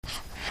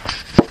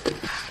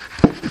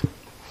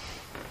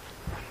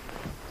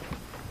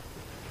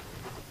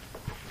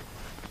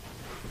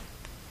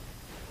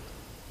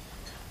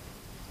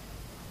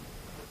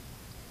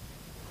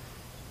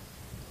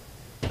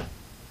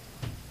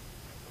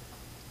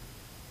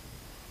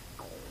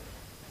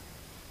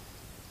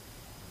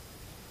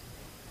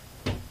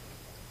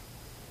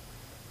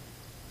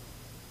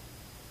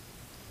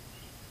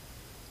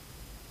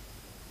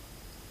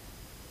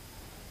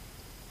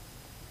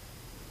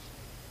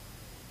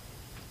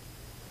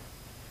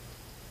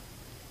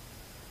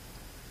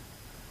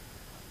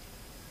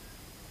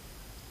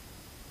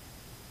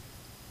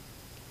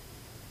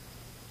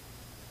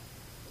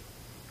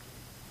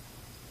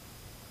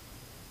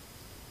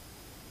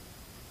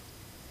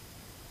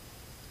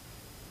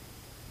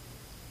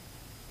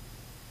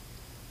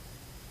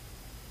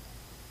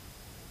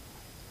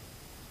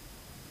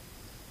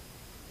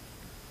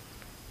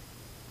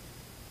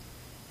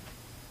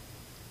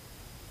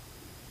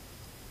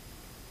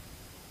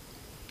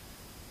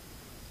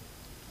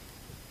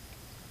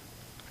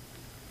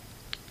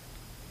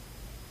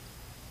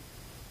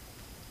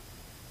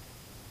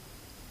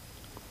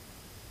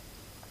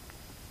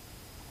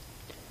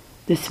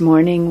This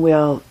morning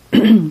we'll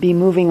be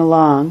moving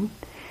along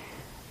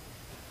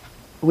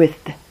with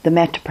the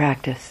metta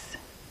practice.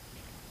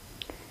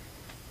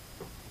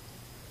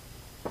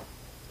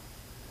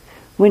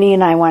 Winnie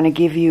and I want to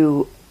give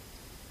you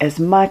as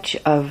much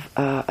of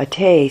a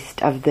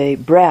taste of the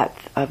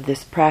breadth of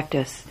this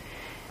practice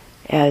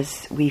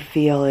as we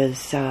feel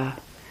is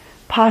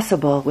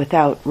possible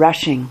without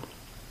rushing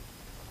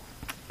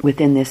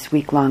within this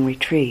week-long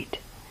retreat.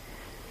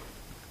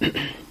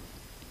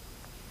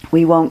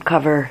 We won't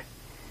cover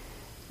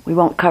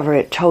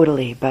it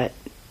totally, but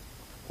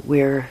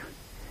we're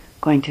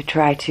going to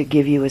try to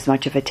give you as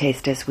much of a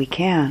taste as we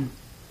can.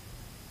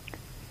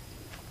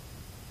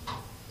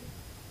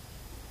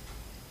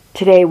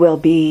 Today we'll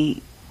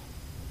be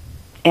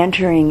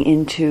entering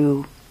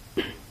into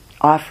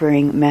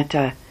offering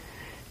metta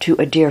to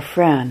a dear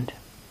friend,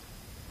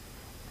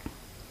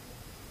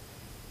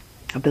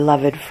 a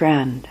beloved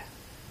friend.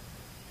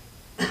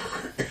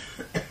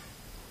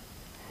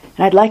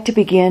 And I'd like to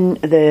begin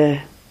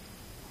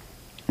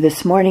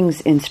this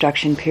morning's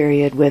instruction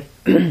period with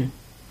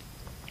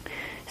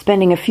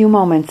spending a few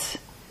moments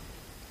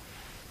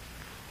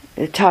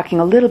talking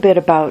a little bit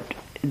about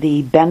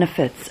the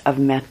benefits of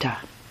metta.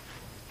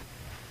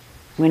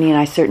 Winnie and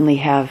I certainly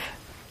have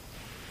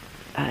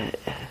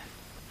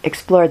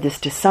explored this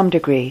to some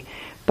degree,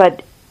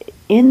 but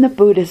in the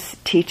Buddha's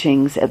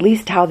teachings, at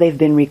least how they've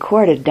been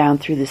recorded down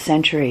through the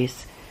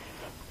centuries,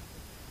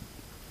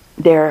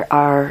 there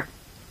are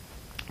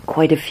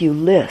quite a few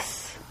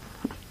lists.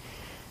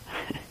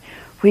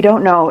 We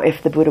don't know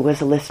if the Buddha was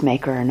a list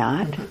maker or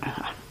not.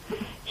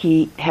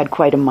 He had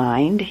quite a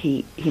mind.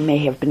 He may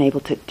have been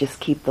able to just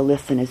keep the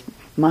lists in his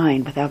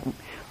mind without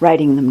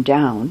writing them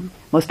down.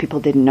 Most people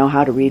didn't know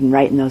how to read and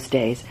write in those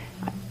days.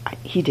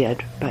 He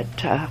did, but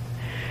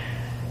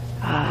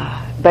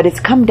it's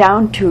come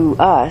down to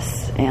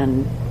us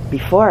and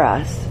before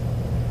us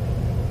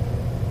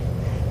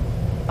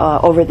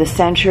over the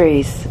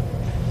centuries.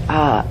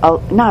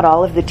 Not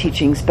all of the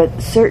teachings,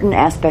 but certain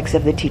aspects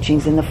of the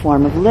teachings in the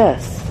form of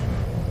lists,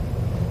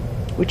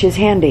 which is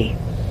handy,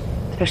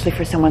 especially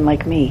for someone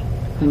like me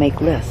who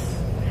make lists,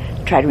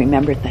 try to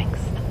remember things.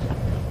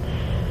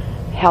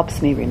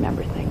 Helps me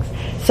remember things.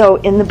 So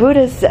in the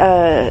Buddha's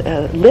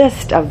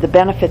list of the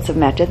benefits of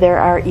metta, there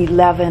are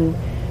 11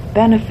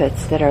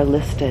 benefits that are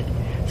listed.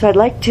 So I'd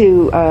like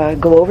to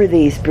go over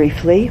these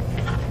briefly.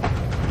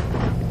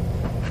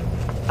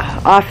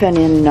 Often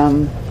in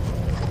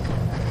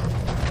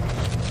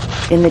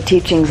the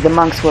teachings, the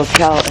monks will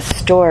tell a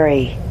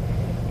story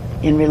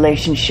in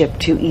relationship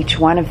to each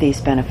one of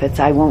these benefits.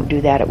 I won't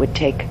do that. It would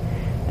take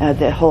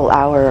the whole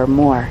hour or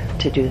more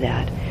to do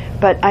that.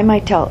 But I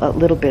might tell a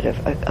little bit of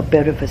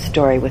a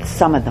story with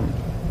some of them.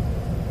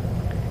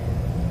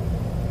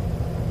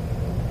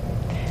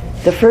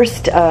 The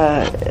first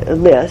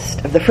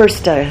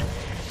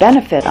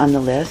benefit on the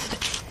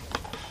list,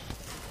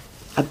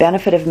 a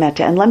benefit of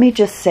metta, and let me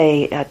just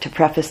say to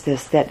preface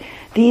this that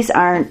these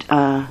aren't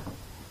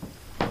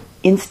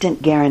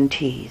instant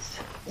guarantees.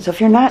 So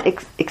if you're not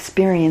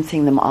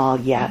experiencing them all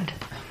yet,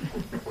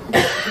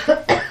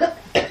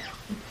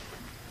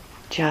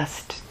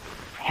 just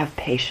have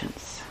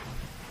patience.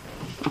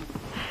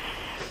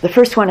 The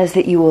first one is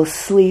that you will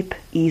sleep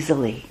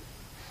easily.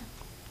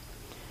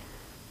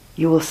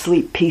 You will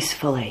sleep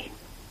peacefully.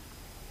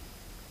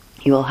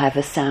 You will have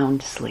a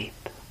sound sleep.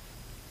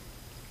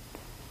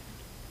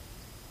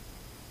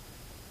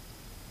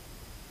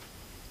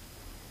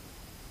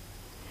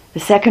 The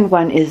second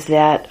one is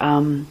that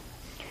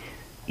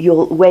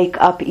you'll wake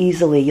up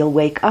easily. You'll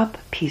wake up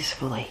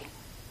peacefully.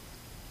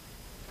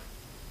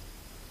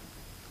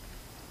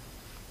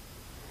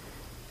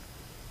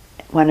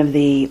 One of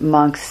the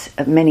monks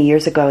many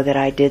years ago that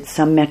I did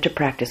some metta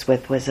practice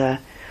with was a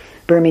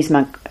Burmese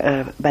monk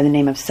by the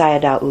name of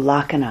Sayadaw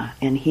Ulakana,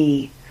 and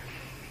he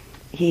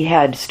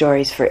had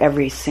stories for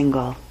every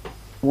single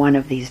one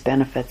of these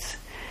benefits.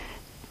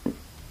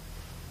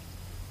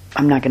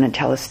 I'm not going to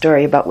tell a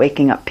story about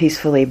waking up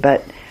peacefully,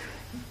 but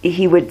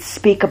he would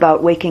speak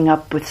about waking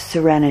up with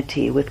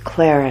serenity, with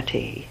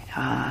clarity,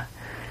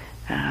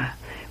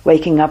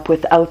 waking up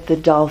without the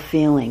dull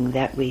feeling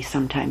that we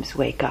sometimes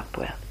wake up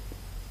with.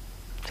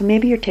 So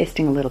maybe you're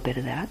tasting a little bit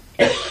of that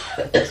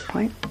at this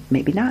point,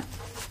 maybe not.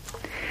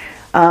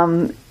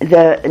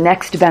 The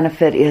next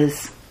benefit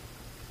is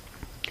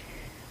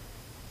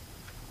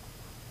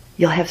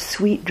you'll have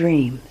sweet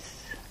dreams.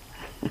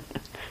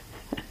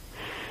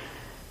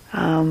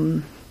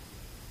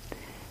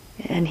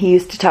 And he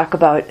used to talk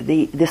about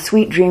the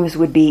sweet dreams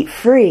would be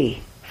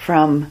free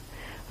from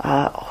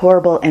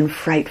horrible and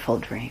frightful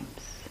dreams.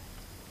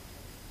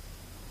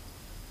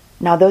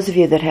 Now, those of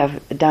you that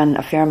have done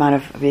a fair amount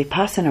of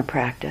vipassana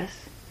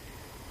practice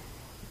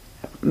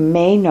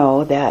may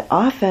know that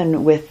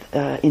often with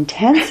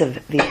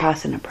intensive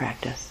vipassana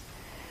practice,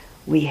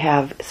 we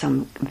have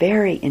some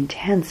very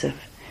intensive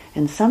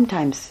and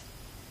sometimes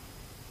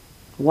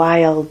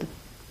wild,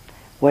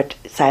 what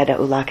Sayadaw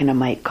Ulakana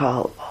might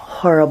call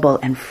horrible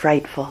and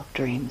frightful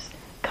dreams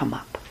come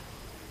up.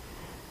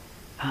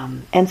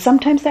 And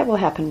sometimes that will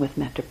happen with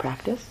metta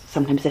practice.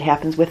 Sometimes it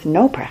happens with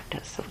no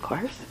practice, of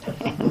course.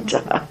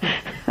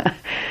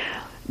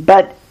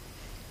 But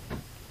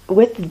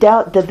with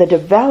the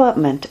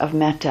development of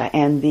metta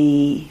and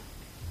the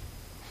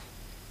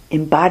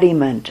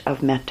embodiment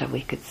of metta,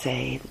 we could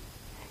say,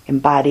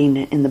 embodying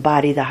it in the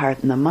body, the heart,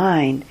 and the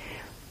mind,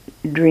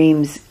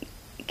 dreams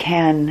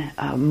can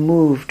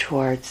move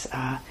towards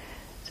a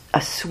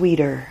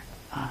sweeter,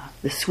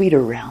 the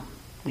sweeter realm,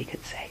 we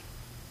could say.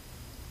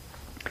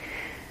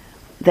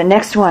 The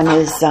next one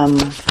is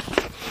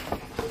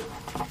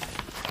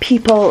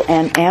people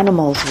and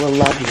animals will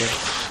love you.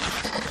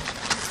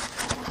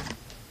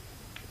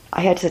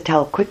 I had to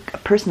tell a quick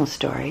personal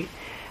story.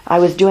 I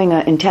was doing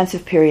an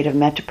intensive period of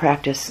metta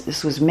practice.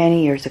 This was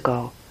many years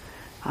ago.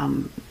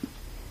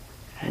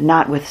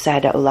 Not with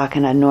Sayadaw U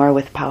Lakkhana nor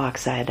with Pawak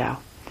Sayadaw.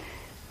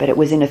 But it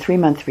was in a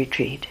 3-month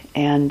retreat.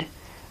 And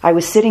I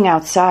was sitting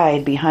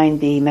outside behind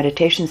the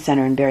meditation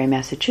center in Barre,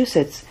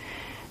 Massachusetts,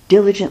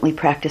 diligently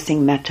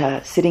practicing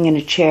metta, sitting in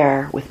a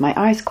chair with my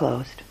eyes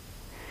closed.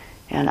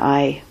 And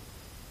I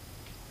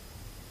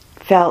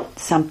felt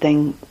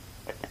something,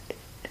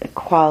 a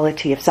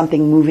quality of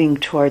something moving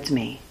towards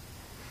me,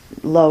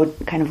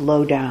 kind of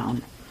low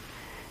down.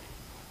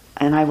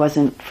 And I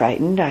wasn't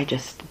frightened, I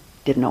just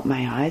didn't open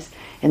my eyes.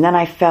 And then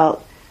I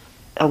felt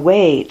a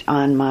weight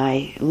on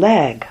my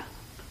leg.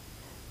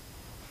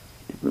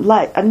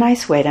 A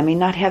nice weight, I mean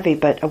not heavy,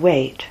 but a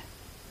weight.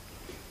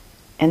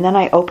 And then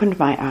I opened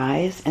my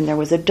eyes, and there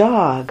was a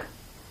dog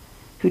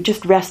who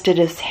just rested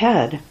his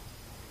head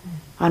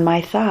on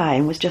my thigh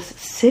and was just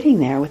sitting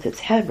there with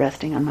its head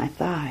resting on my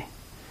thigh.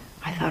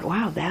 I thought,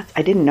 wow,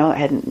 I didn't know, I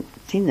hadn't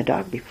seen the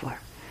dog before.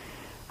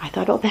 I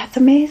thought, oh, that's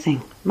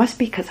amazing. Must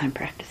be because I'm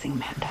practicing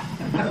metta.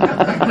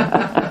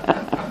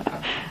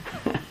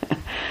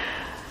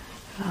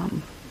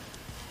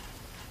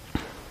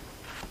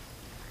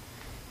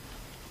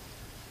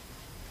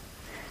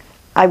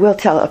 I will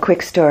tell a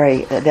quick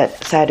story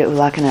that Sayadaw U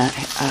Lakkhana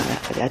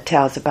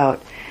tells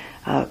about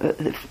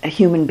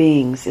human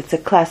beings. It's a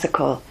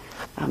classical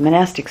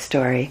monastic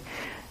story.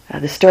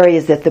 The story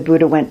is that the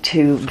Buddha went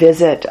to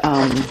visit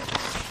a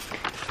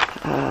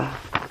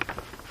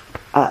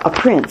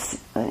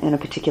prince in a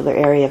particular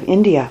area of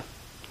India.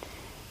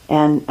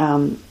 And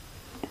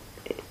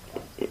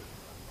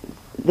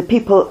the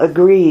people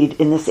agreed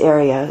in this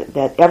area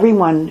that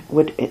everyone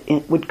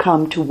would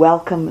come to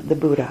welcome the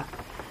Buddha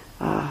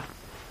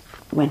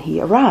when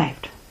he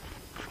arrived.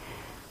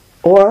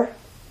 Or,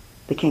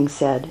 the king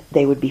said,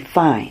 they would be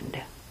fined.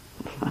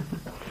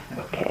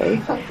 Okay.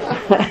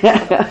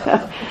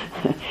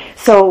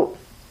 So,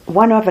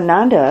 one of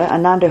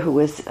Ananda, who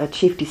was a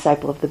chief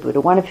disciple of the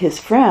Buddha, one of his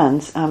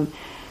friends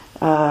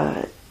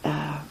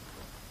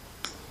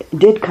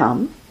did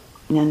come,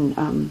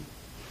 and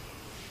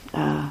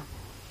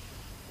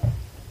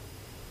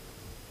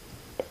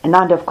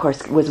Ananda, of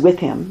course, was with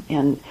him,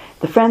 and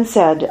the friend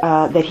said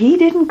that he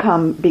didn't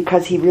come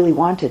because he really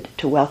wanted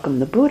to welcome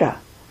the Buddha.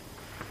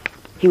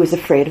 He was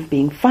afraid of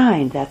being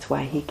fined. That's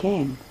why he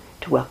came,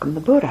 to welcome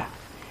the Buddha.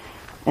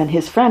 And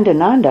his friend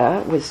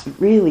Ananda was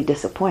really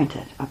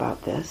disappointed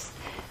about this,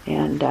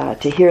 and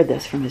to hear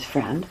this from his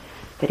friend,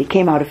 that he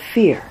came out of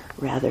fear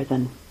rather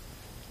than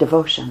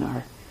devotion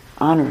or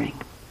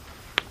honoring,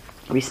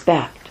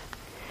 respect.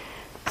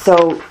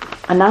 So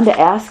Ananda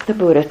asked the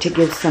Buddha to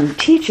give some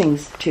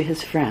teachings to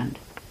his friend.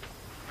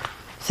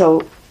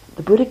 So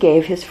the Buddha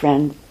gave his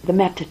friend the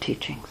metta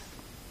teachings.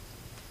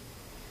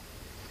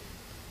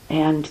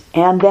 And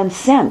then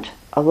sent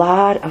a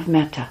lot of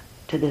metta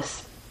to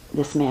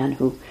this man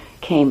who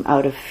came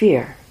out of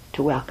fear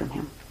to welcome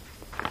him.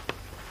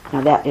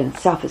 Now that in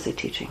itself is a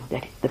teaching,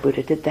 that the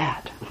Buddha did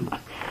that.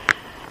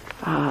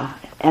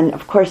 And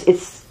of course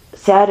it's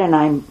sad, and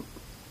I'm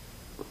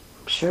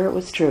sure it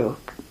was true,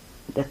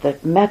 that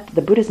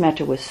the Buddha's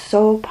metta was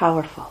so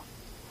powerful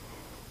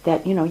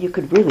that, you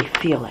could really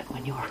feel it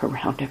when you were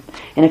around him.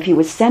 And if he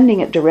was sending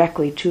it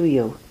directly to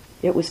you,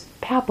 it was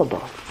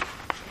palpable.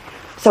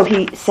 So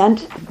he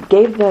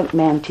gave the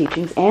man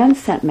teachings and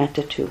sent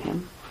metta to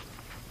him.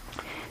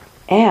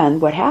 And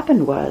what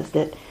happened was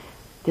that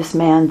this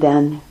man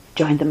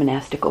joined the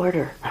monastic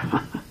order.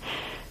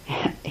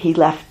 He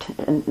left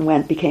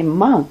and became a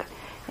monk,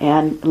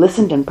 and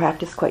listened and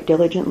practiced quite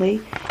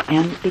diligently,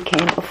 and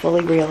became a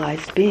fully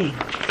realized being.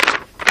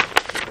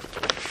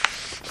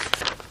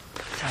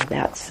 So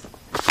that's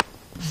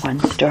one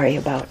story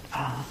about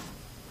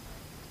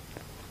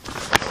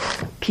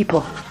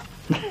people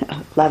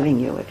loving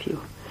you if you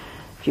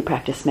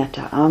practice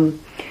metta.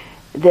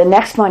 The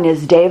next one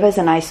is devas,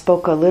 and I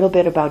spoke a little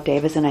bit about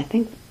devas, and I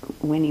think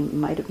Winnie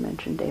might have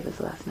mentioned devas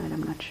last night.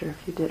 I'm not sure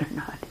if you did or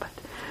not, but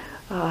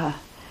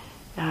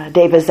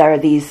devas are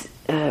these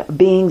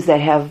beings that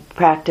have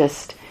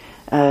practiced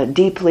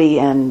deeply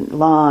and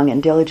long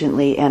and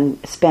diligently and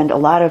spend a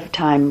lot of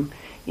time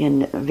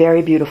in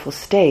very beautiful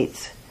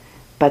states,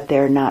 but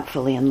they're not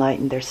fully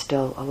enlightened. There's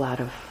still a lot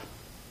of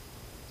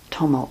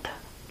tumult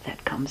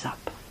that comes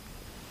up.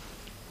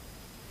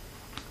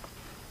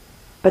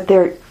 But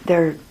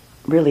they're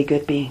really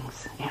good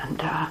beings,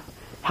 and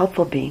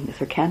helpful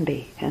beings, or can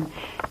be.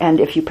 And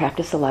if you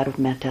practice a lot of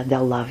metta,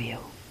 they'll love you,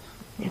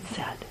 it's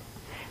said.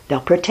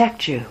 They'll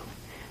protect you.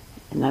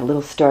 And that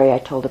little story I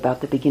told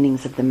about the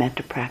beginnings of the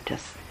metta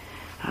practice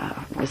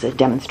was a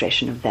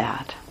demonstration of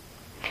that.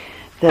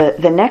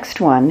 The next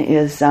one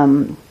is,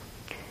 and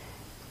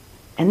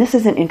this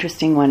is an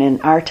interesting one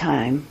in our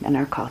time and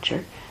our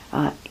culture,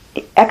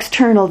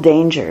 external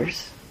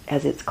dangers,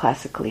 as it's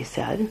classically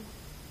said,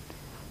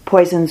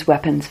 poisons,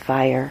 weapons,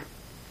 fire,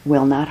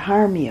 will not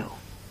harm you.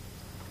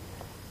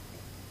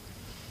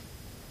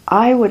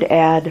 I would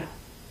add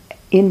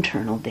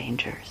internal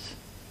dangers,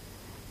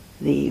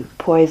 the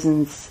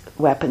poisons,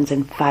 weapons,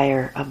 and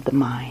fire of the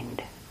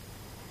mind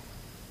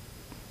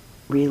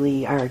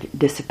really are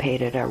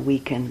dissipated, are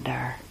weakened,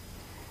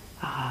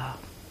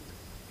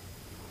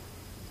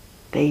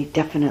 they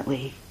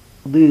definitely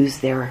lose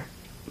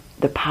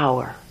the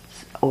power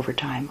over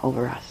time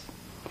over us.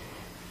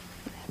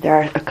 There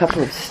are a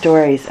couple of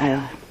stories.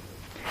 I'll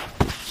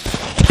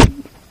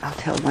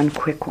tell one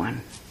quick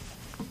one.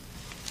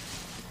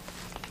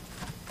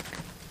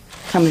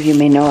 Some of you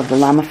may know of the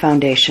Lama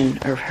Foundation,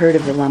 or have heard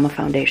of the Lama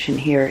Foundation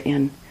here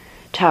in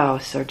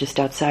Taos, or just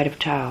outside of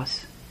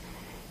Taos.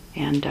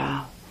 And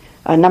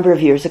a number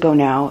of years ago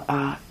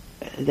now,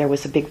 there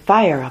was a big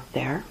fire up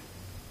there.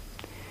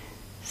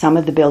 Some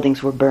of the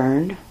buildings were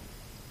burned,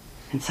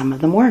 and some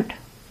of them weren't.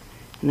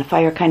 And the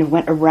fire kind of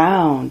went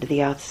around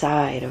the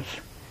outside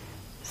of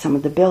some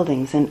of the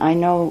buildings. And I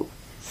know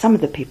some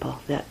of the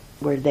people that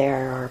were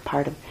there, or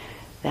part of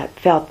that,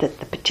 felt that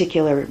the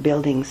particular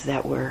buildings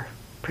that were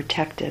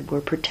protected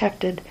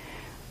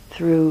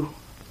through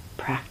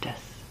practice,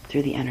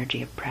 through the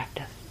energy of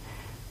practice.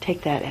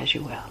 Take that as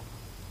you will.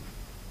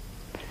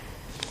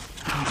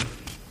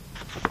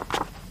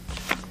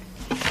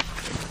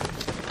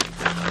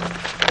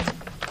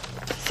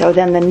 So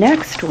then the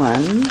next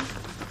one,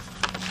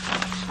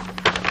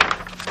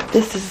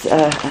 this is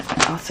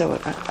also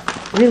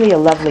really a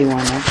lovely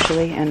one,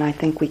 actually, and I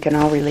think we can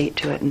all relate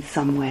to it in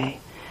some way.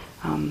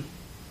 The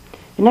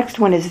next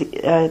one is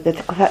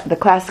the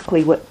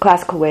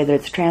classical way that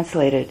it's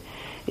translated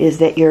is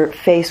that your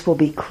face will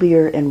be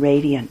clear and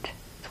radiant.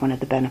 It's one of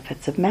the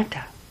benefits of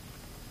metta.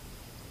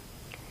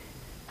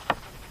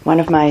 One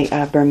of my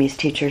Burmese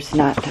teachers,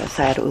 not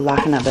Sayadaw U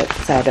Lakkhana, but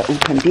Sayadaw U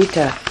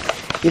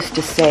Pandita, used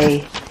to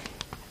say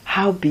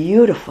how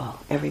beautiful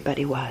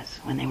everybody was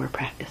when they were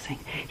practicing.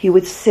 He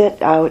would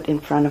sit out in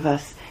front of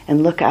us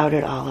and look out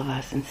at all of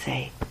us and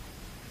say,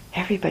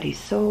 everybody's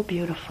so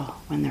beautiful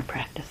when they're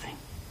practicing.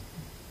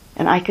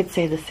 And I could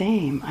say the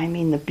same. I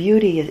mean, the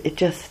beauty,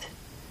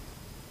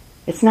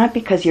 it's not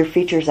because your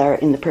features are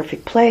in the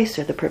perfect place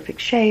or the perfect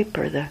shape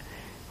or the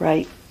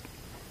right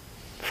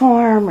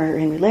form or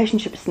in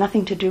relationship. It's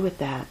nothing to do with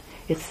that.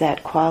 It's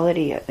that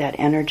quality, that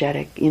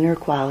energetic inner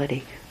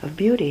quality of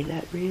beauty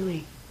that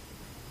really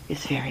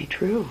is very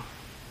true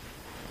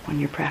when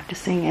you're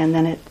practicing, and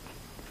then it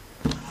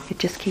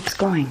just keeps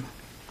going.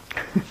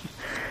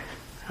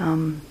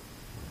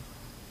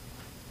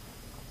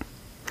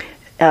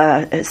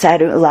 Sayadaw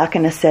U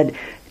Lakkhana said,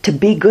 to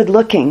be good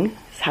looking,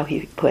 is how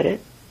he put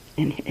it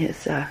in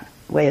his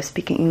way of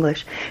speaking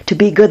English, to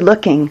be good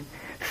looking,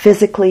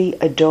 physically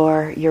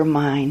adore your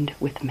mind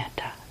with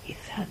metta, he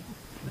said.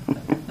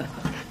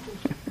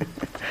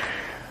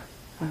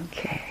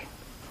 Okay.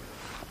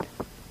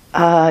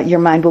 Your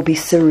mind will be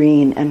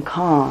serene and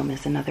calm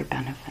is another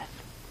benefit.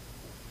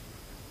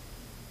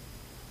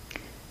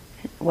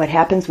 What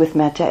happens with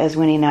metta, as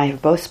Winnie and I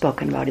have both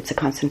spoken about, it's a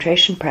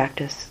concentration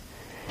practice.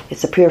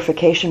 It's a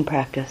purification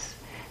practice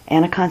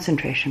and a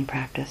concentration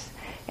practice.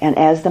 And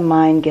as the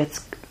mind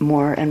gets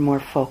more and more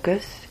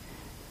focused,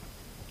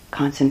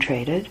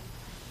 concentrated,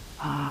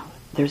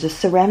 there's a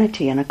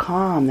serenity and a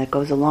calm that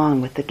goes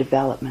along with the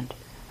development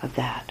of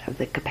that, of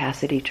the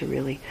capacity to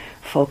really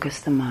focus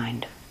the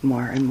mind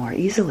more and more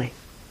easily.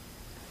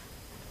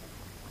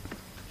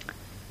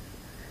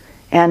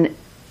 And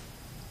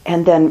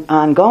then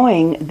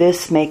ongoing,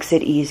 this makes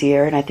it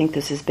easier, and I think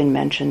this has been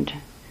mentioned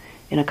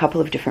in a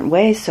couple of different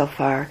ways so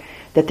far,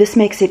 that this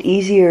makes it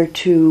easier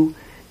to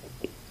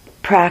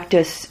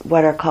practice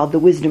what are called the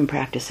wisdom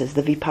practices,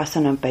 the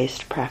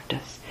vipassana-based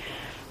practice,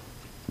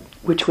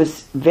 which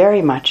was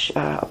very much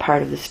a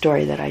part of the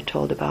story that I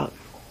told about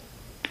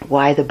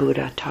why the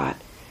Buddha taught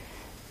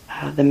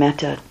the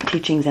metta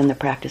teachings and the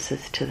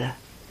practices to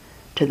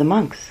the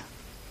monks.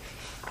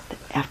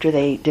 After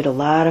they did a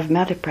lot of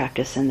metta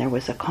practice and there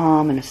was a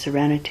calm and a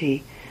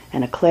serenity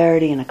and a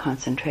clarity and a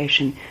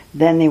concentration,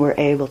 then they were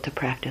able to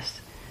practice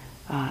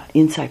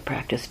insight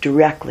practice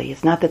directly.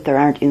 It's not that there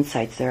aren't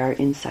insights, there are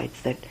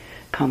insights that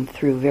come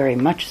through very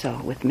much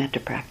so with metta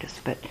practice,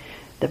 but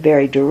the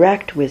very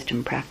direct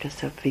wisdom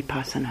practice of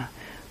vipassana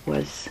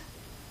was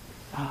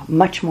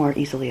much more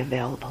easily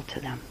available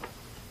to them.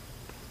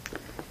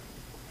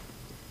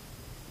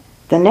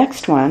 The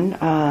next one,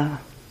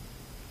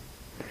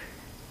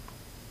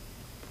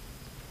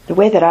 the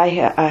way that I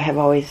have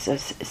always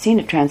seen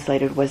it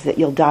translated was that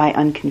you'll die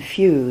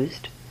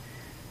unconfused.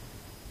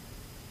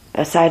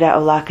 Sayadaw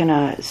U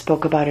Lakkhana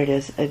spoke about it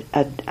as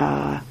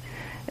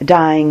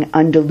dying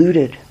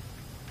undiluted.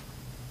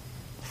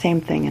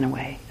 Same thing in a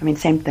way. I mean,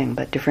 same thing,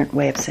 but different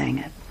way of saying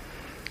it.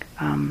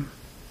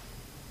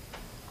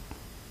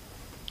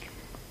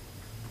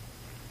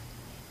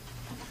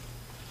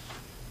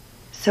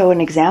 So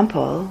an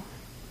example,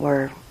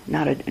 or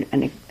not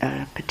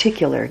a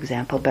particular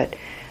example, but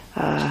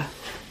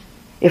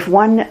if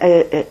one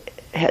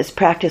has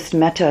practiced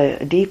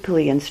metta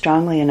deeply and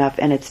strongly enough,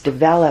 and it's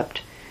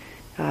developed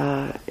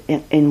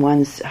in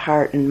one's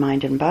heart and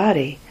mind and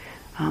body,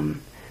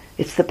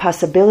 it's the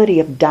possibility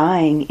of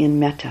dying in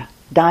metta,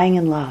 dying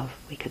in love,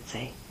 we could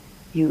say.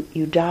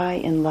 You die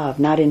in love,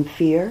 not in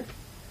fear,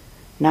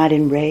 not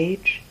in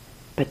rage,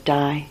 but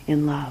die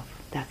in love.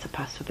 That's a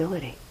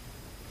possibility.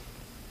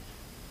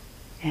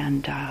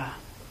 And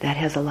that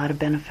has a lot of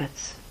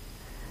benefits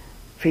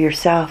for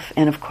yourself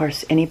and, of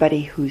course,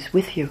 anybody who's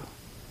with you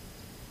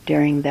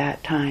during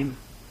that time.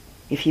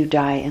 If you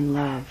die in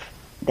love,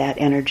 that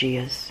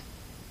energy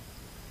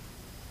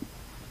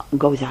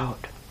goes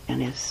out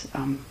and is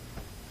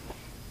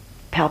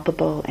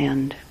palpable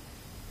and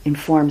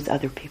informs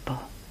other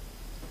people.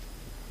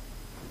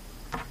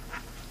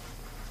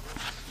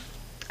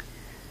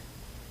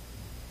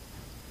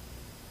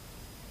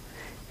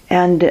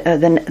 And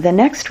the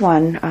next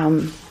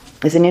one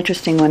is an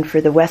interesting one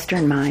for the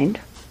Western mind.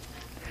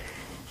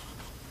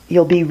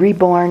 You'll be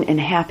reborn in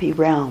happy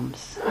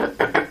realms.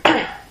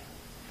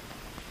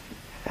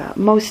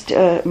 Most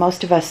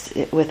of us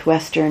with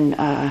Western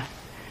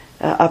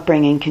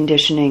upbringing,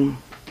 conditioning,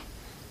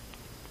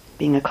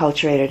 being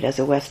acculturated as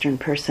a Western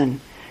person,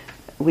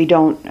 we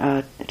don't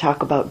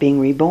talk about being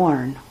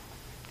reborn.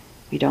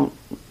 We don't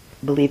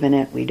believe in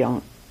it.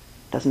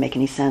 Doesn't make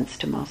any sense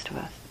to most of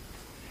us.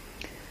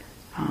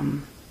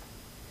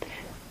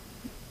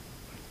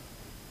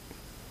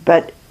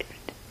 But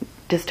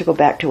just to go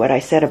back to what I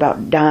said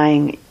about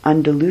dying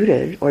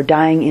undiluted, or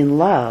dying in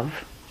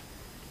love,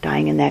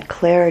 dying in that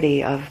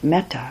clarity of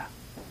metta,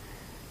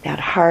 that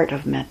heart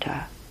of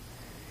metta,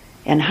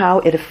 and how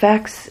it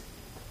affects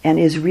and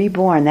is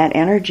reborn, that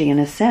energy in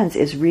a sense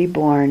is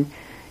reborn.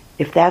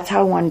 If that's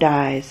how one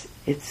dies,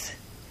 it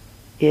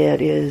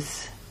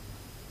is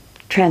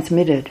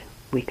transmitted,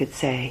 we could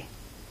say,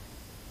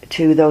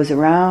 to those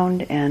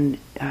around, and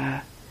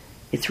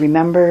it's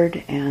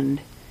remembered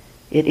and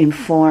it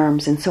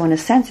informs, and so in a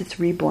sense it's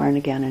reborn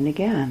again and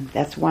again.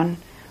 That's one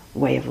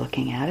way of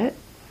looking at it.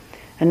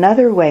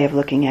 Another way of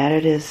looking at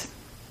it is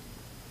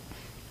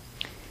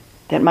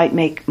that might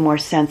make more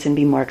sense and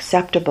be more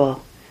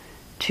acceptable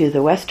to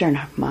the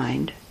Western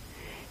mind,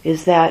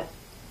 is that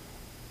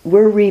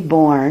we're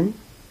reborn,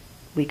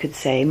 we could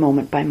say,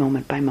 moment by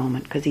moment by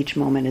moment, because each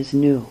moment is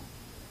new.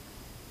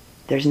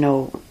 There's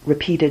no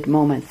repeated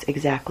moments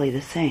exactly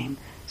the same.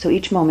 So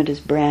each moment is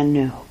brand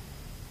new.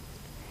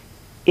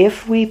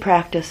 If we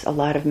practice a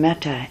lot of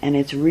metta and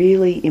it's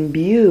really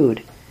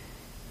imbued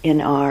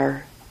in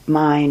our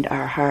mind,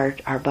 our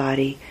heart, our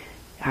body,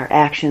 our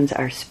actions,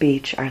 our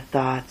speech, our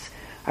thoughts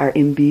are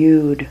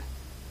imbued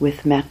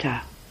with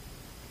metta,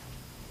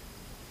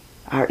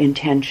 our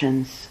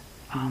intentions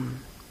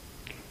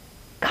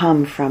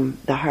come from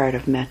the heart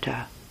of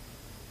metta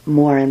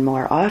more and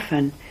more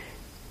often,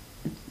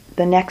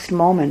 the next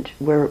moment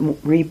we're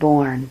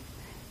reborn.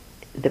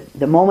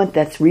 The moment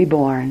that's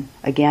reborn,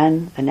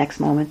 again, the next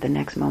moment, the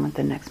next moment,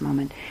 the next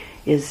moment,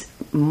 is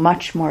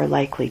much more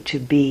likely to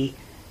be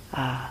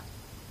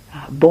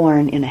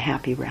born in a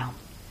happy realm,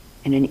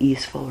 in an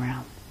easeful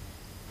realm,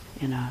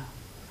 in a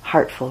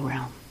heartful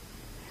realm,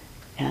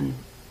 and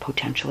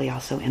potentially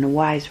also in a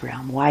wiser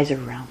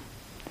realm.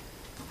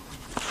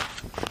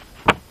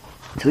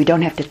 So we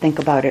don't have to think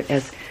about it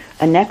as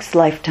a next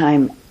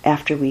lifetime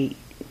after we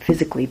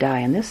physically die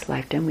in this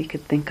lifetime. We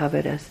could think of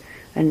it as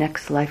a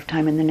next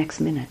lifetime in the next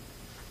minute.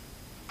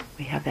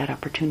 We have that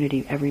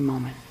opportunity every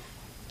moment.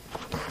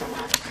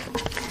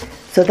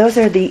 So those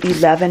are the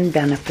 11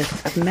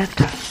 benefits of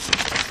metta.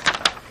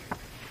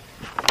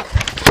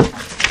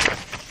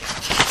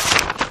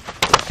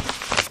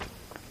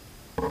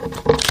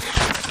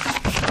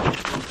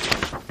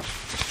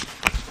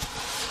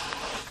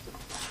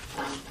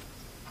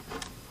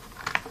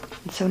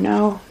 So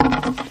now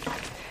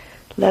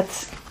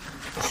let's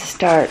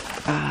start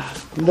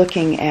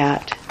looking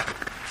at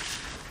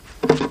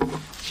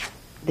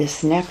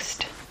this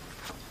next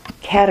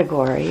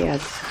category,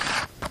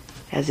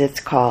 as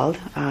it's called,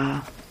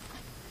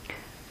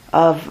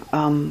 of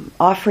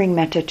offering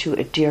metta to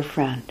a dear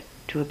friend,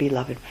 to a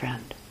beloved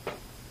friend.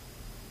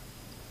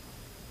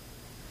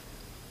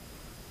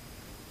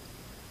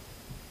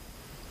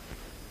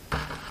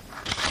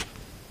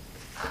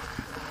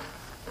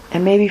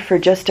 And maybe for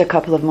just a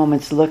couple of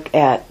moments look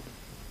at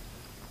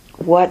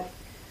what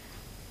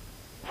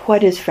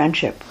is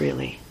friendship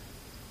really?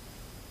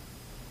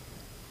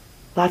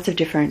 Lots of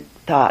different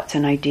thoughts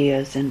and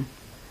ideas and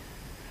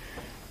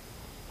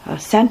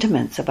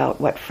sentiments about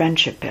what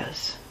friendship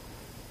is.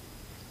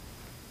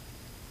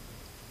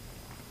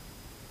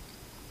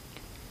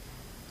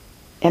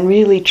 And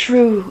really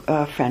true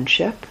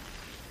friendship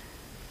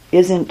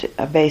isn't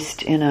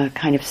based in a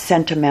kind of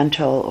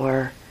sentimental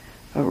or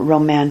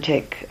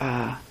romantic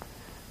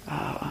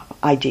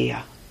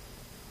idea,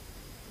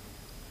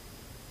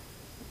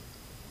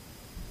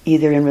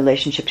 either in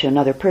relationship to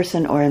another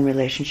person or in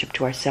relationship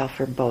to ourselves,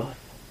 or both.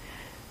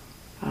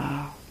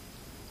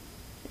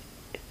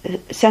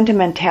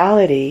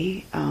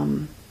 Sentimentality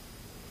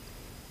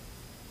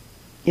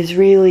is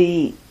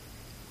really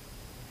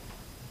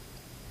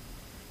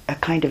a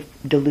kind of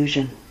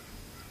delusion,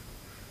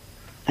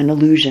 an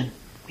illusion,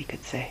 we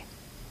could say.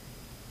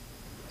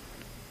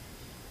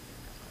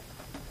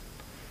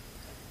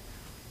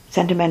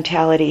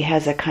 Sentimentality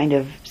has a kind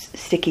of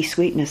sticky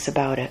sweetness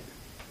about it,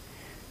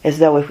 as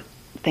though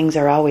things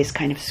are always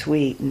kind of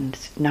sweet and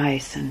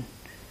nice and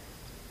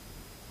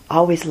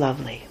always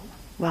lovely.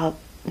 Well,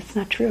 it's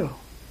not true.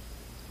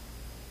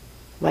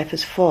 Life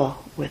is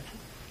full with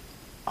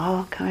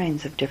all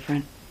kinds of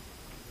different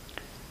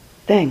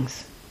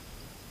things.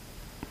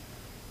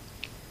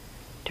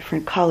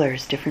 Different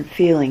colors, different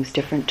feelings,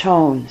 different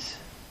tones.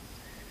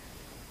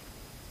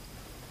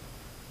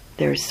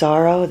 There's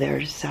sorrow,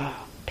 there's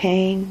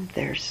pain,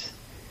 there's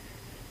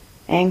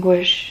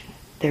anguish,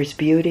 there's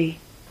beauty,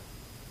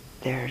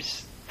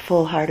 there's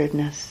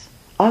full-heartedness,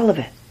 all of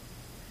it.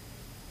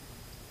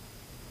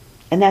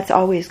 And that's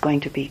always going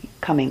to be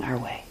coming our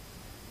way.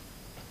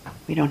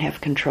 We don't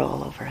have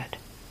control over it.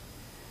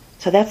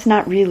 So that's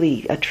not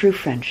really a true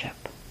friendship.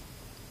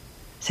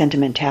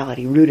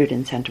 Sentimentality, rooted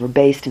in sentiment,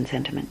 based in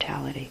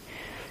sentimentality.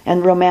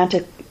 And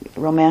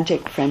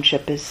romantic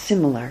friendship is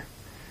similar.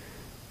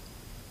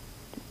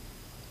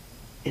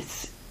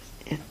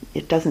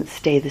 It doesn't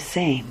stay the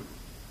same.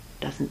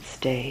 It doesn't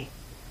stay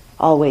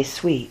always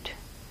sweet.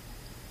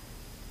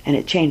 And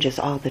it changes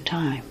all the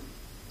time.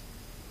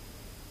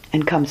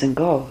 And comes and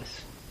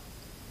goes.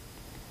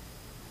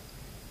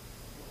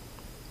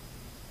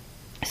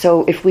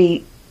 So if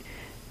we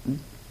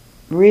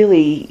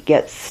really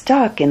get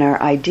stuck in our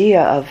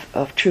idea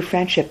of true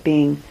friendship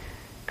being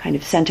kind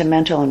of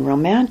sentimental and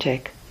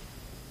romantic,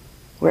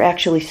 we're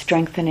actually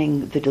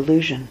strengthening the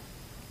delusion.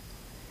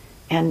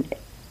 And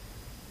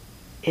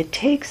it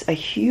takes a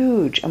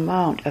huge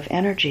amount of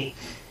energy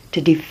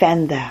to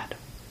defend that,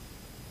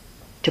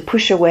 to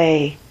push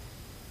away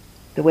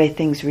the way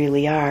things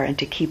really are, and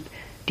to keep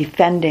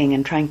defending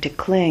and trying to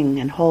cling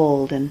and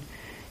hold and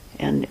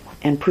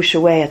push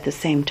away at the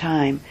same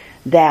time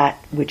that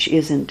which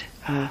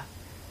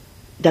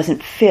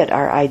doesn't fit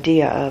our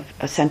idea of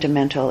a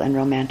sentimental and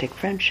romantic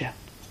friendship.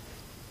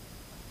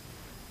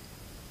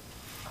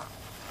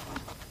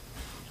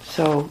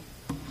 So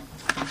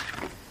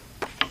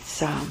it's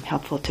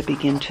helpful to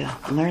begin to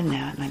learn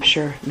that, and I'm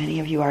sure many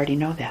of you already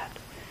know that,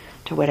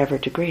 to whatever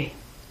degree.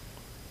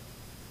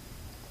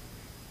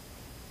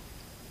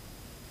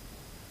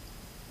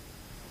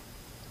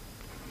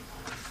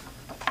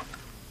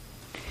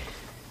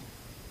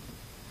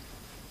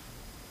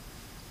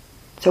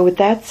 So with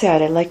that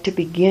said, I'd like to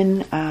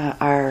begin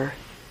our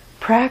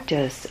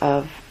practice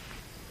of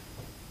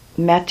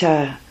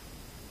metta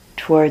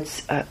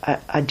towards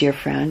a dear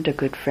friend, a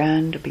good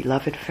friend, a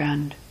beloved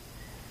friend,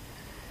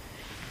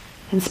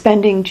 and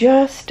spending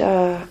just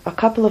a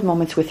couple of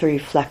moments with a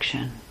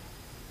reflection,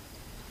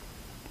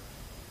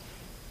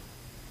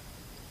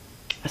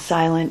 a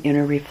silent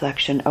inner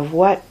reflection of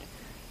what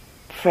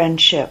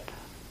friendship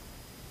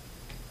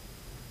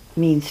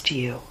means to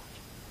you.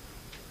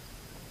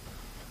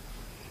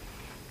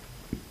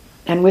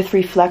 And with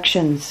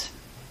reflections,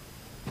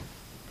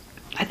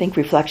 I think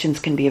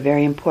reflections can be a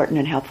very important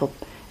and helpful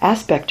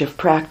aspect of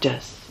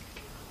practice.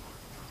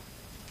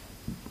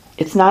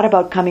 It's not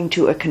about coming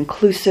to a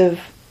conclusive,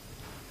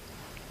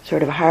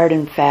 sort of hard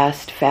and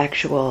fast,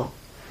 factual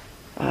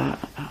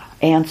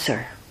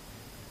answer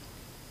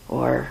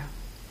or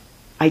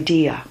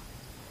idea.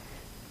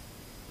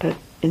 But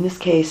in this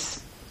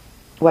case,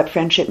 what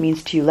friendship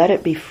means to you, let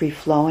it be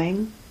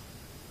free-flowing.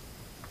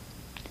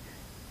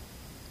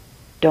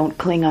 Don't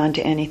cling on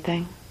to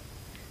anything,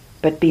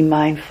 but be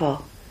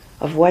mindful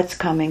of what's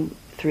coming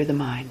through the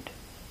mind.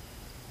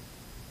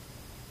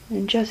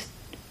 And just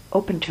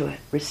open to it,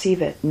 receive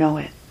it, know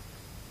it.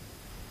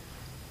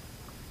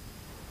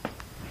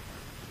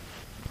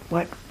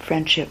 What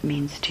friendship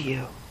means to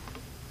you,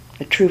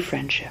 a true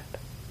friendship.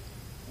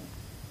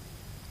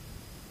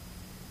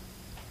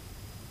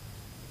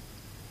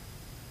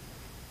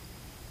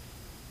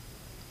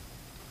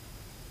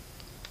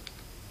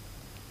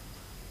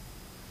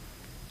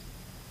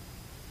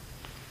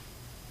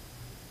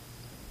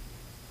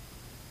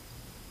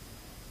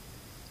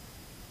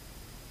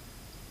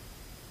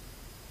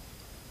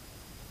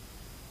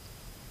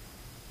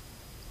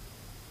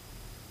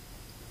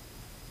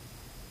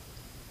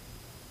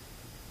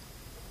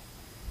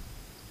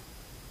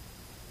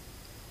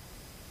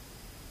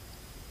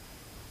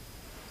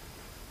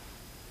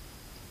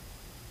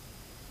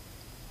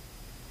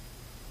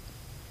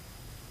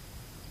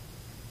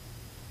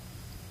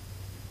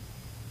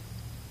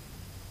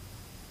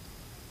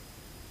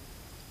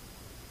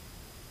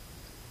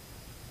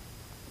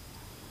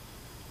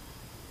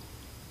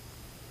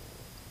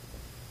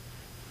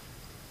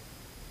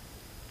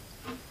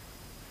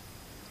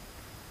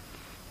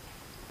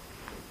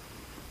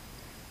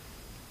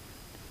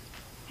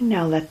 And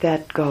now let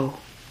that go.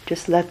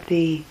 Just let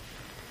the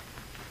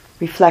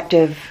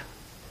reflective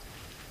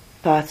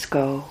thoughts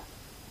go.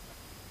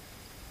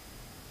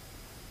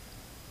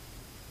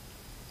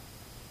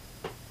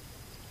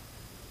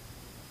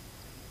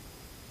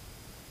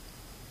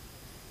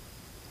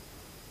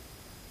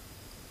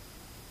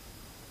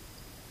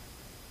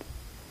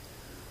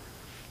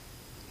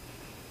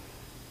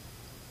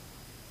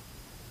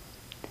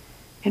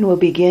 And we'll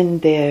begin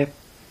the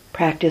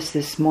practice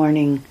this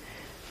morning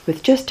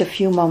with just a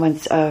few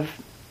moments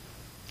of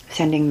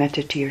sending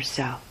metta to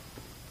yourself,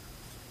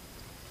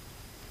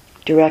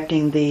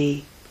 directing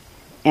the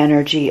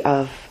energy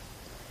of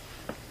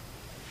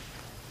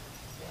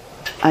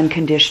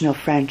unconditional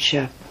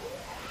friendship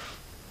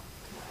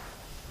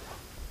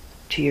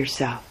to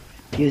yourself,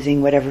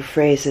 using whatever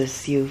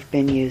phrases you've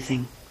been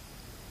using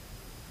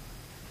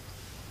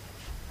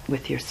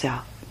with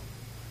yourself.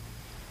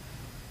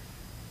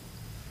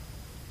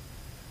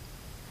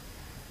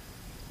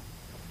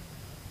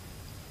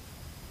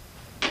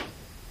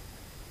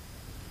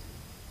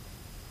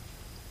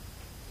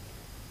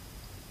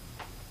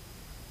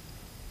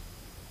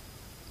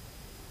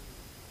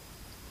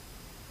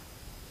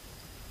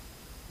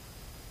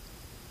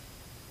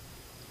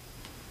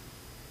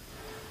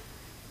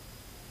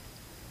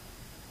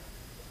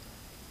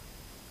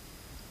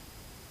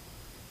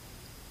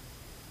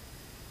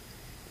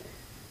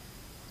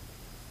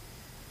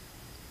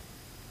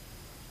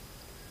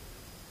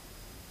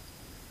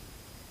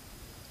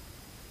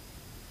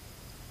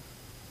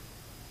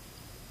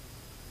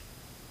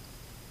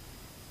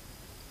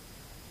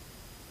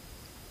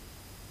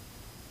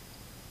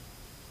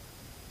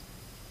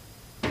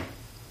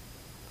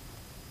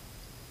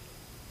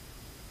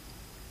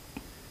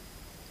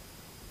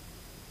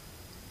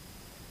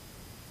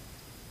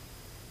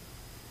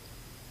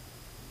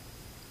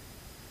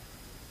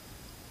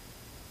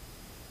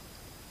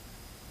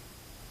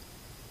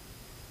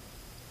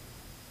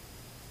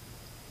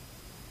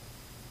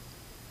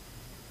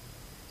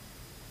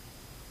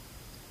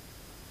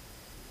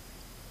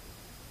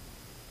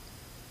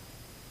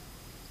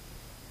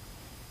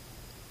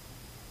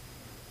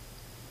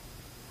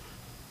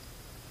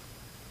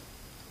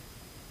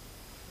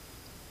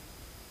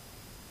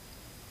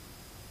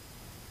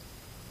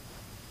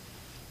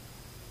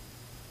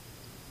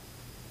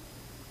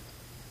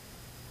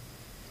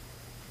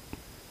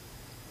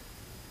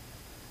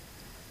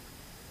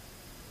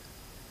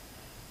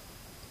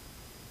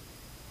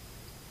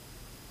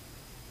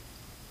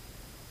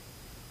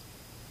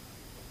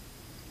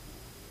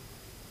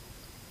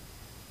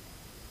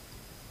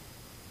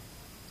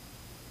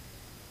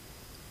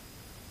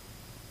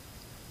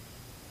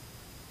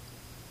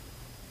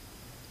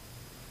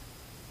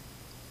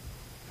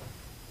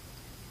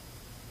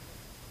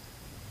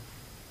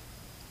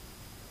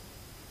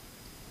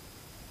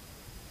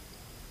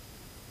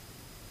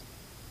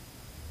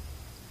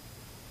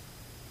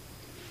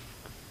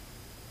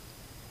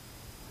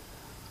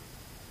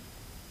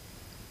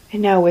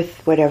 And now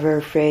with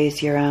whatever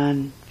phrase you're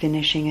on,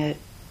 finishing it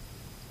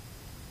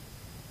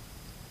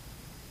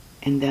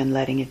and then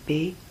letting it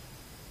be.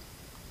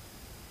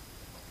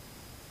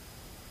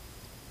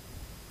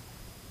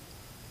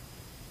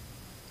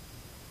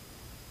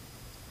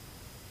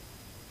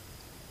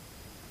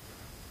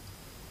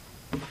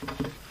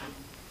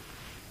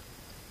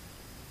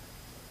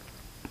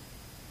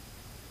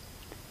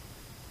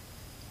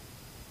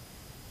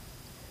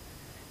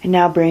 And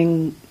now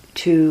bring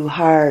to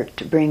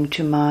heart, bring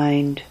to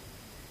mind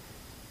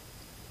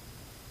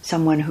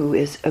someone who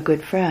is a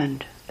good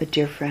friend, a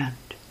dear friend.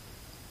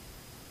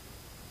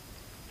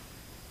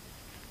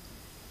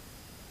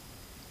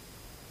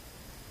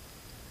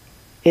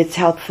 It's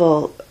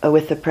helpful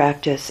with the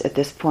practice at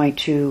this point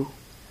to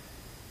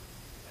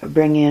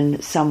bring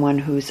in someone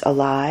who's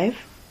alive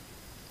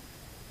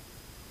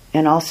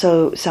and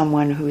also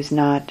someone who's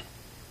not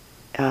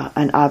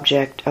an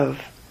object of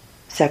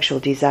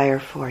sexual desire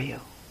for you.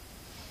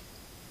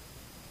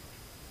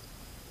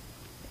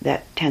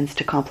 That tends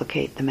to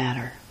complicate the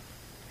matter.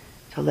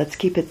 So let's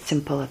keep it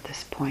simple at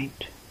this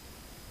point.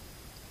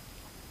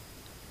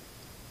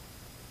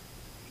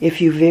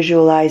 If you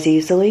visualize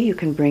easily, you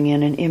can bring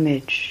in an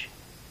image.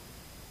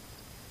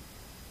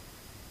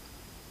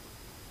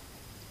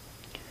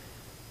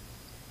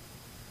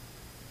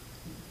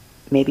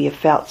 Maybe a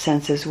felt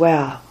sense as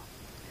well.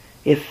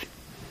 If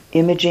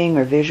imaging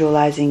or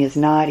visualizing is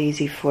not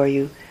easy for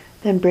you,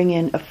 then bring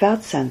in a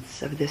felt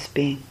sense of this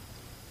being,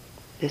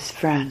 this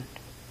friend.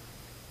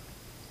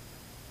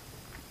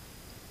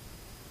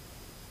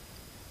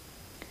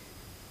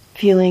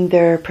 Feeling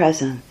their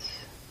presence,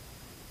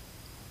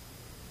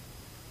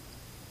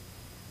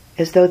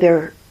 as though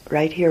they're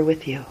right here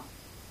with you.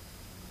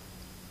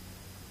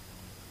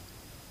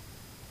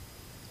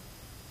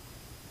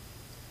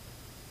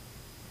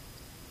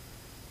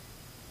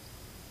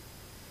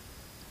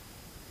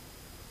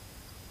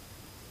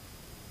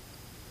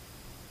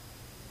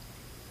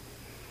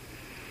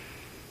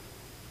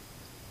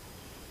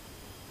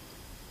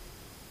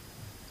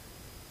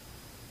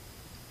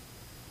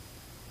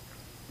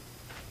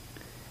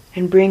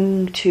 And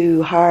bring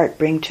to heart,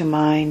 bring to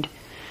mind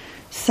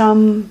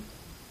some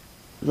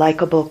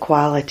likable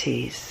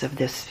qualities of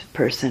this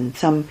person,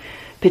 some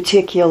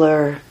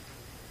particular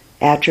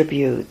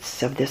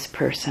attributes of this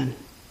person.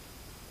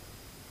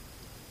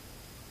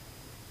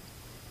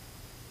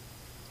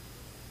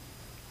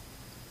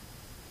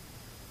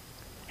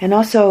 And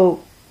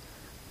also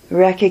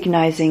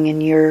recognizing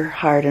in your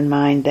heart and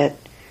mind that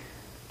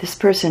this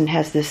person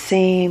has the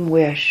same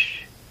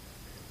wish,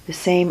 the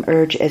same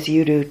urge as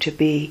you do to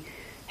be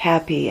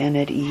happy and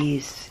at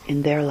ease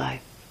in their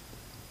life.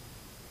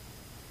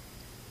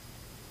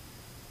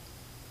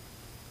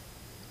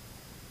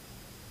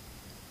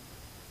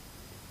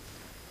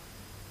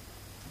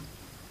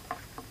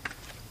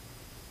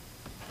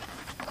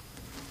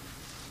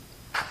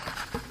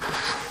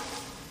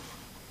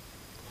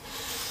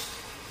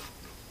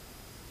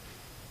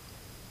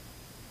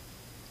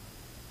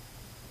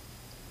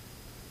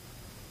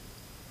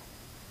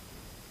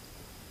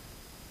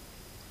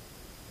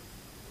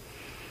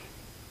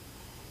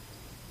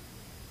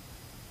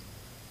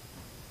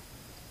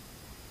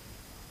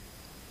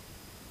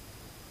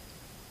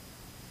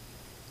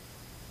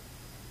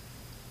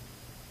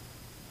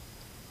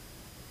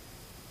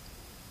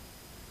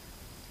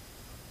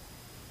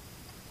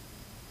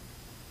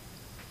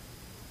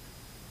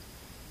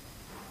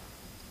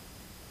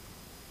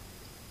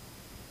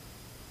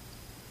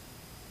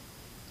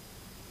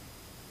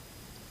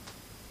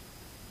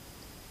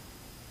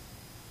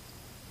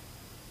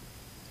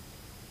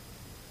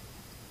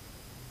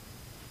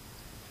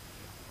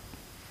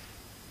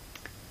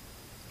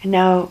 And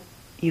now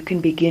you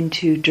can begin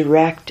to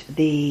direct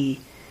the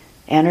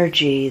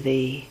energy,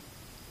 the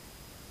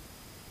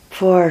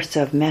force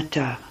of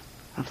metta,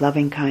 of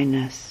loving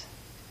kindness,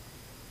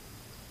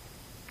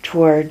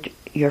 toward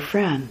your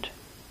friend.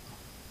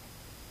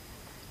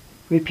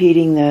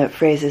 Repeating the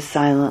phrases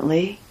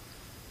silently,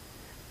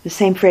 the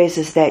same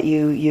phrases that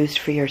you used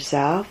for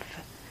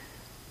yourself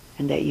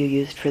and that you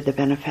used for the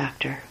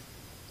benefactor.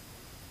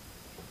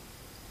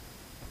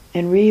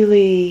 And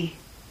really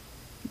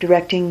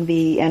directing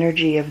the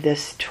energy of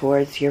this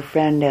towards your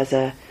friend as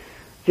a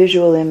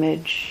visual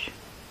image,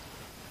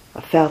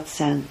 a felt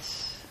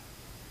sense,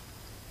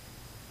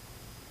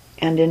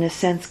 and in a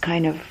sense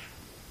kind of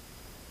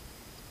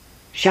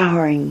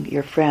showering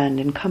your friend,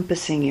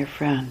 encompassing your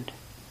friend,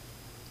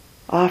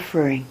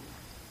 offering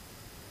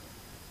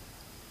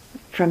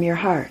from your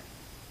heart.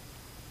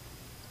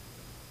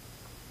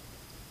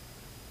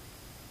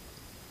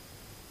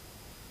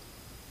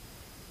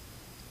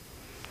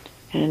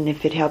 And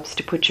if it helps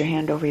to put your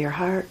hand over your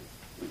heart,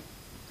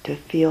 to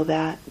feel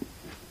that,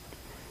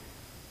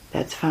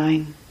 that's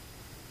fine.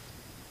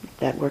 If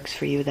that works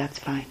for you, that's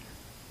fine.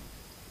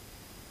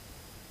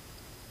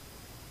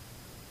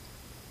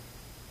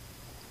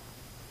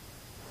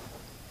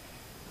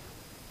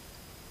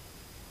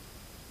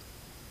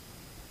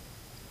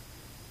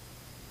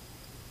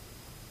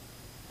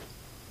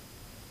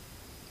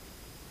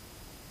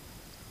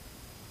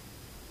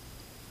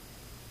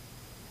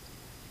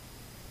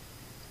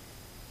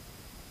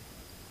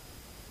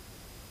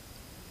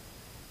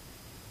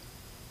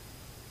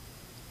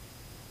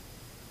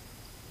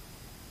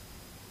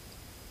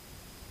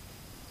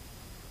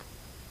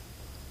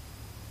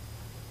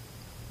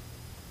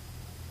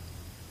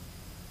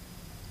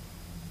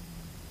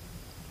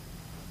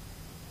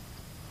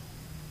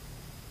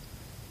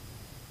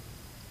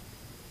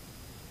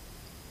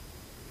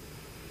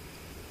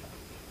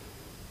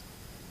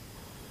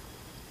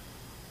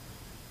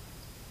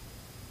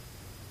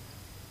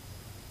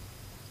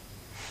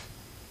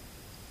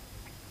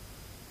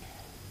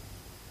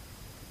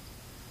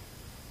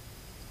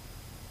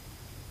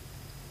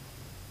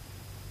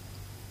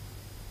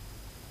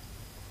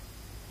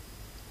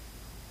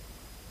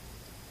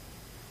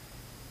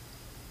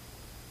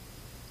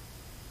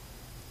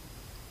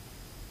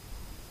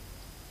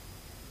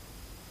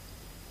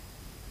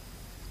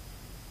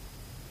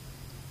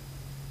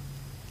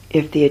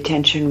 If the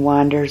attention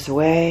wanders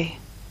away,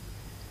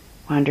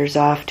 wanders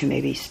off to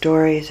maybe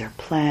stories or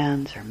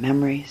plans or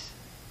memories,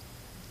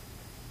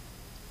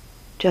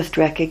 just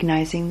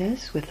recognizing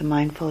this with a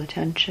mindful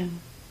attention,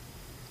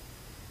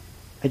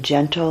 a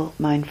gentle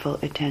mindful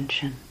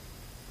attention.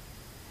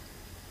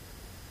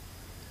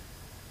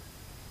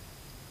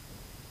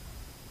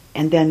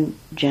 And then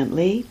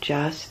gently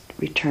just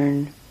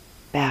return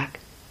back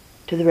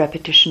to the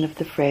repetition of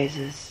the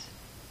phrases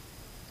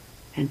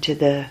and to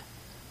the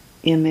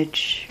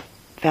image,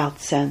 felt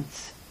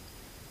sense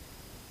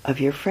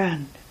of your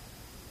friend.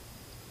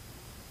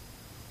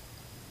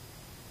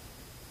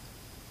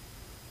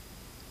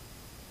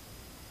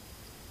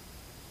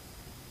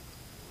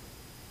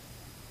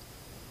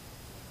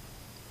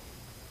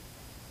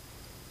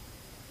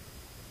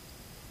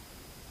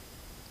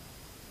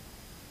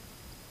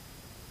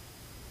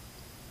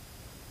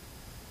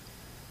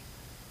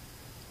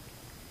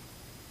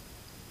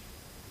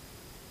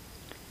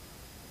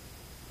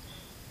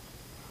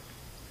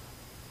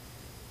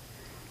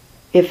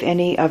 If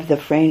any of the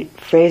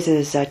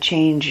phrases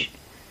change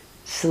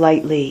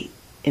slightly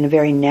in a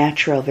very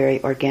natural,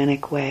 very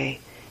organic way,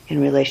 in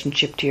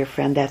relationship to your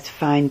friend, that's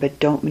fine, but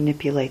don't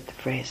manipulate the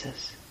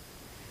phrases.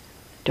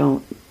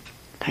 Don't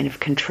kind of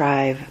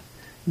contrive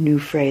new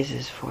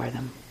phrases for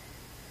them.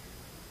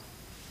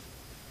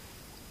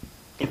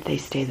 If they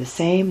stay the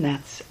same,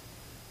 that's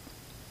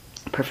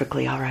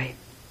perfectly all right.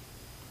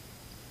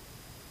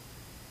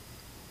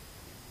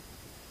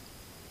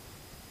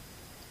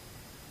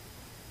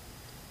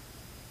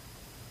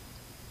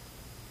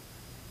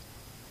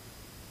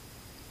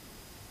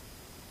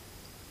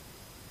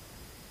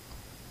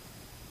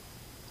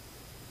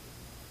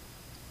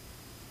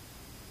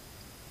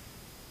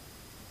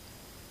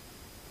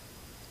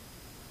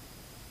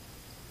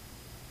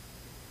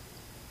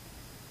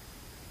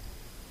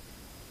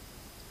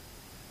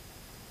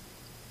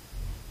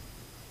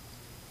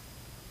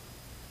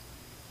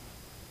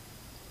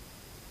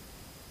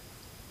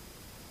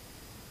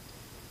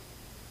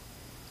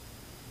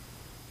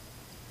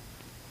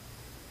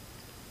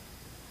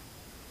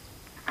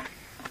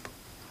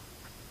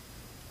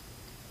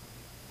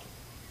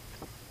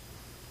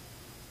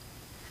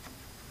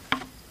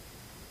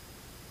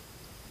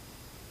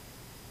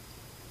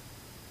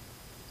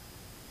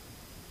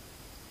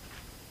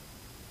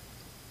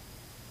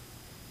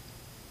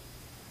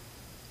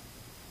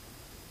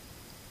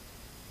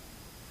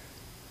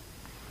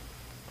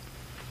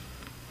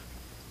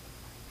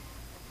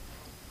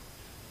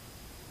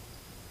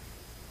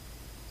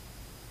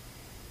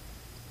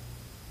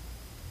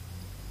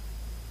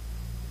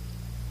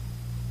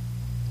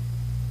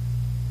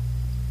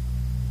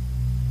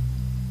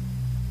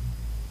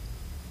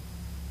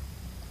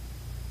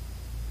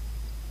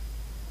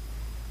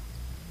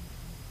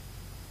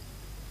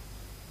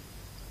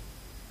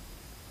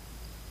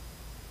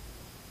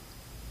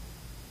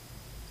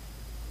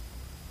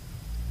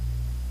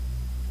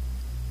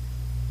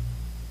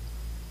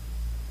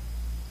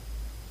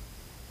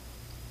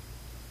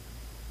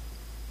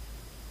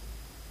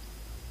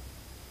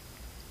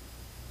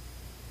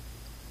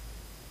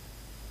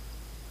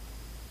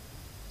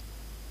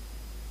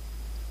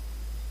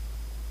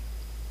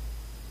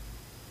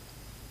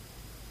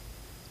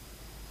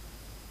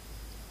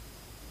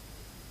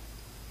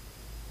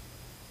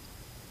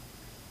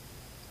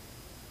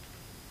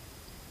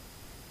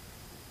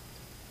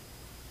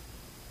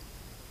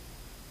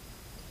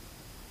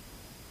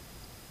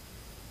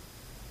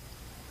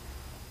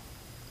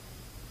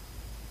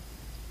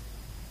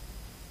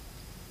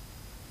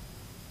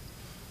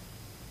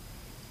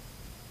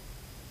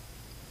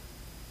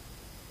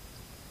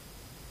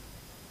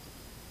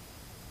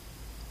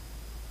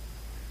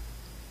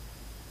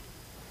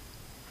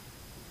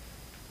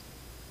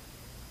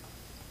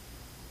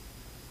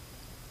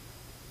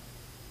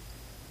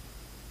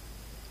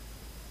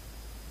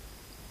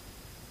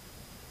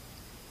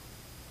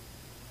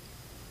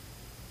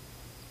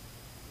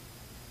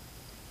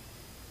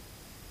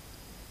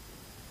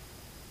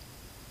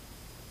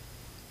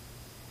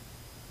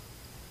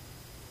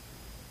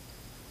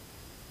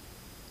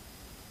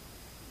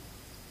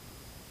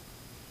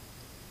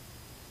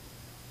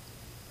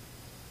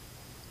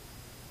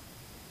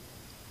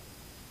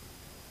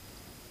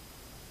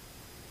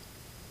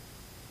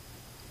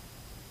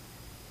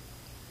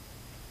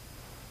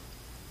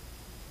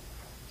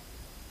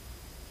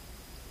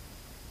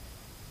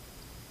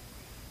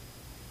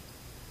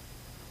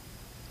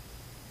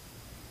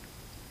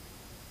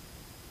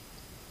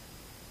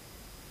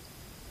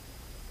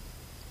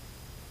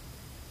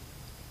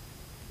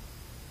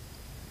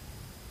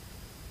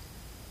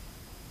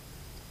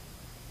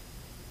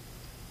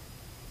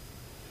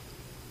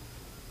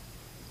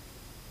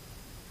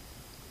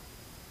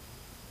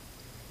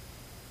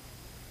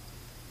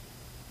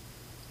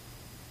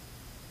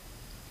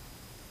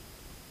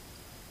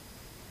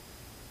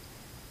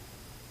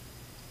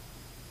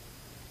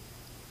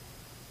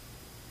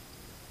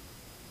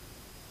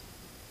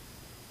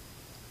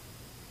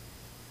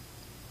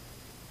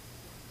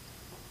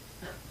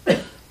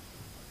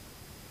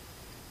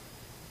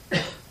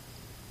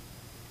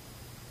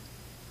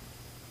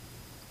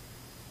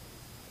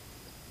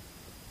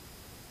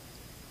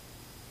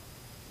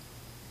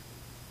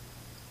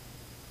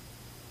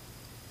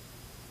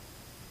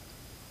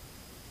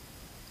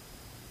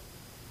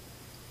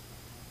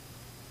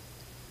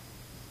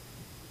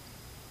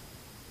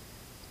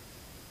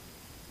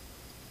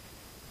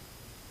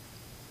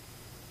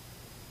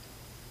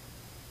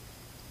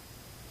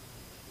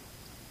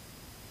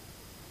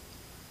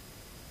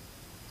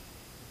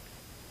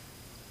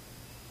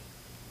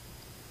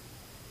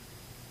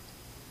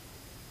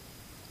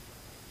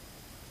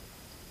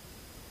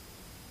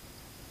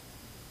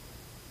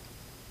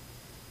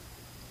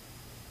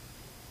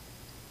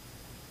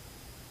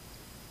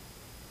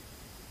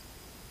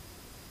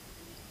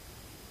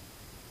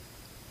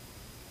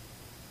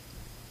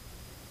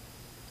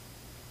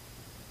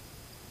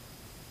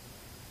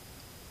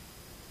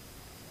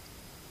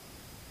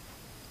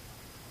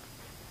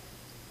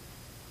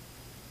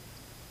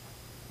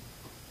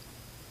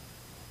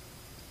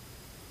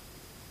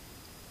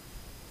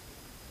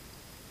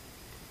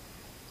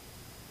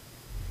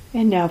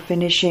 And now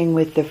finishing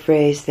with the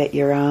phrase that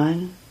you're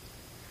on.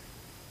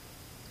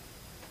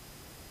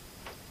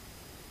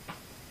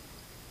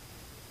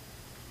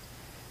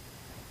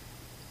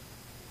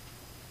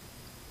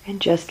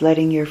 just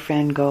letting your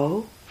friend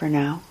go for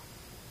now.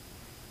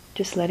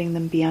 Just letting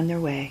them be on their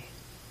way.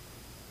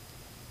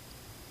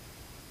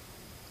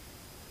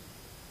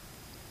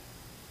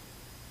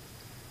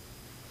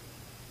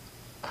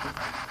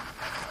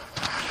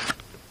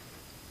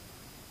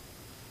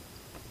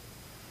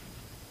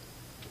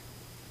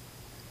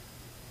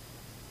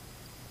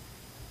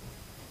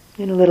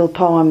 In a little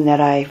poem that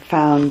I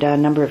found a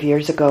number of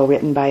years ago,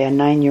 written by a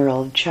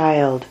 9-year-old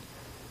child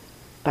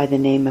by the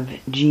name of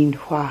Jean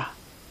Hua,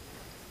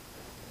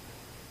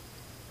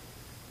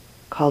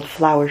 called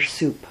Flower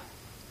Soup.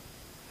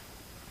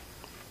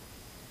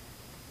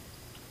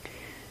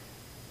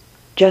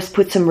 Just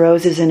put some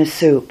roses in a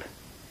soup,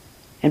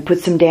 and put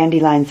some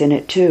dandelions in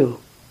it too.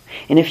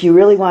 And if you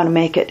really want to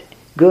make it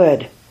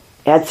good,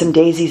 add some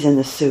daisies in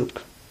the soup.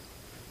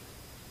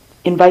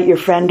 Invite your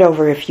friend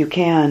over if you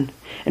can,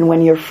 and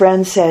when your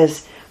friend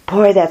says,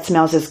 "Boy, that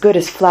smells as good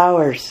as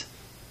flowers,"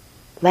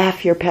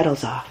 laugh your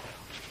petals off.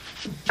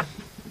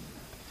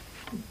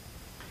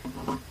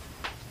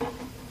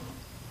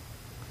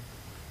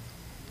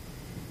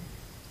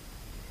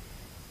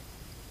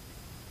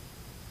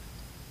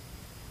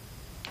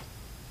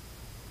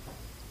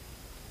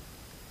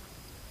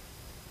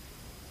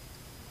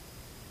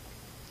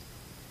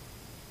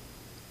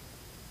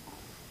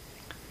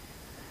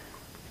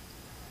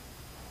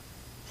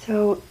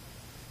 So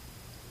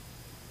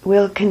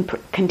we'll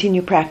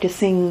continue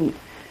practicing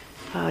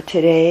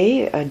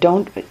today.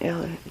 Don't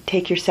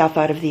take yourself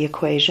out of the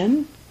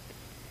equation.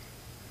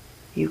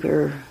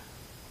 You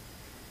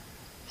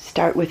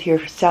start with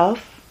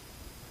yourself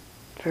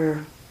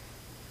for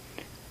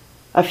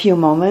a few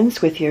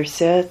moments with your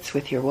sits,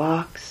 with your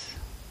walks.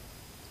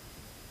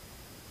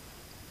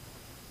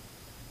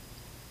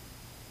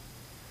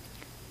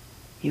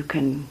 You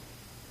can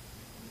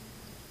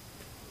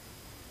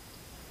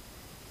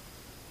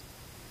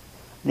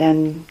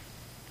then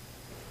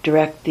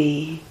direct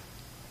the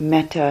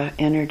metta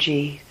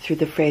energy through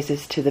the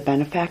phrases to the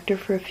benefactor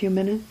for a few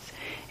minutes.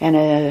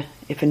 And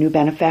if a new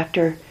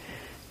benefactor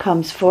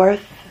comes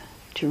forth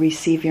to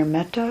receive your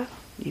metta,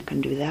 you can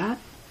do that.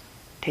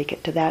 Take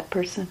it to that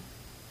person.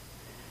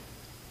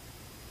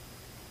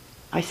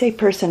 I say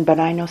person, but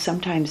I know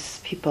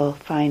sometimes people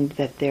find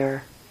that there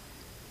are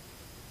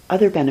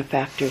other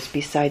benefactors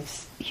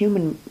besides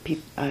human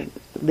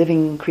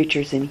living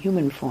creatures in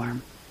human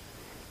form.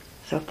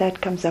 So if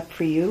that comes up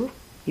for you,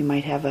 you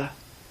might have a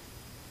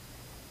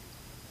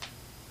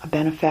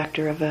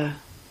benefactor of an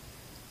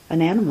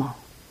animal.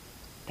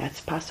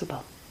 That's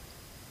possible.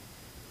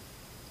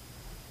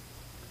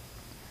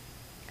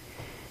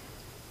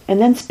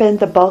 And then spend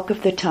the bulk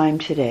of the time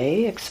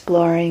today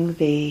exploring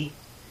the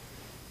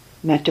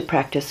metta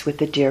practice with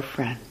a dear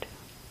friend.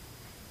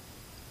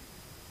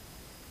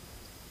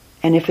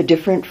 And if a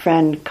different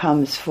friend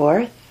comes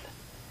forth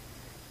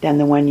than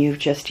the one you've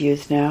just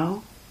used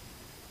now,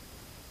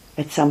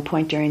 at some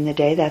point during the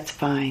day, that's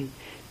fine.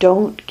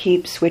 Don't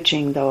keep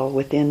switching, though,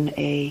 within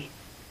a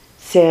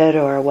sit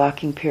or a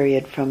walking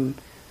period from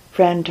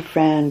friend to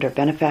friend or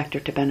benefactor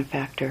to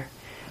benefactor.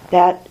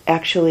 That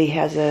actually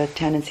has a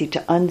tendency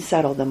to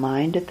unsettle the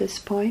mind at this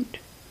point.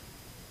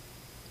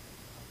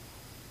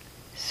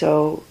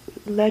 So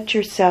let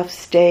yourself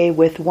stay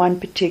with one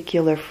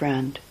particular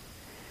friend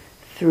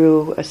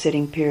through a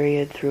sitting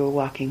period, through a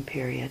walking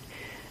period.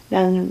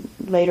 Then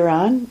later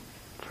on,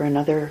 for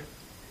another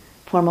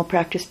formal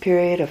practice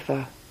period, if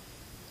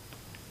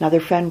another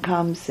friend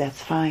comes,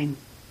 that's fine.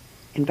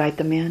 Invite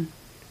them in.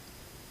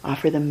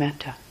 Offer them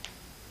metta.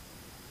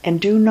 And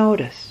do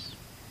notice,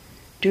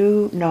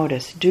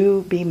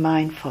 do be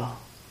mindful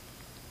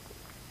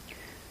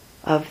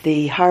of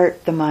the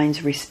heart, the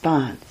mind's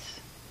response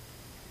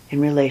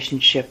in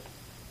relationship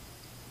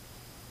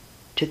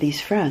to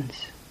these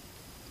friends.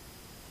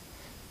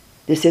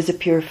 This is a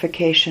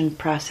purification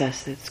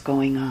process that's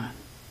going on.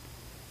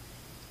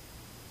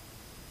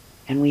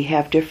 And we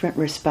have different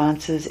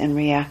responses and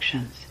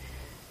reactions,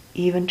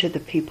 even to the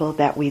people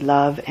that we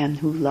love and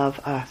who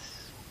love us.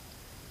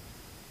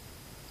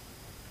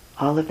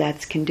 All of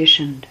that's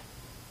conditioned.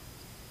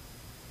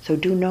 So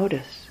do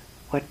notice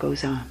what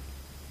goes on.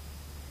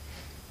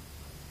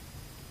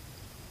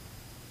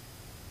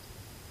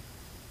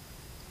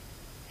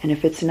 And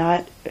if it's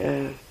not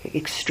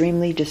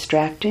extremely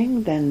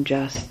distracting, then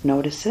just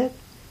notice it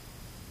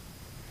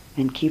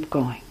and keep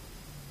going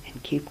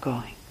and keep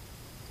going.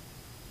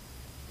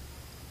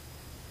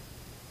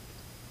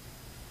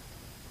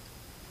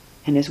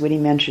 And as Woody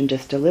mentioned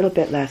just a little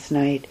bit last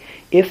night,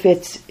 if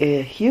it's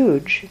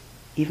huge,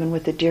 even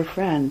with a dear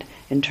friend,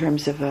 in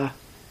terms of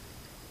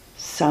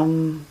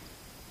some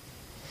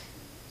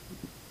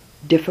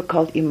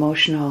difficult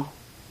emotional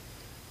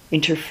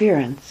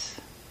interference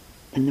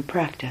in the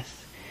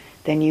practice,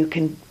 then you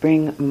can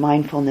bring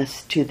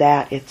mindfulness to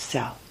that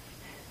itself,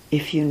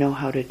 if you know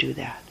how to do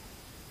that.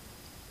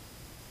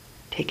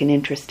 Take an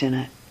interest in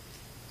it.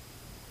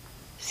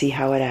 See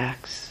how it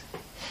acts.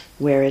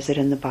 Where is it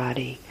in the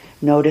body?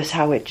 Notice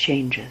how it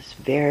changes.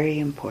 Very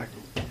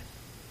important.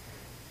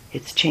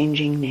 It's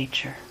changing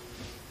nature.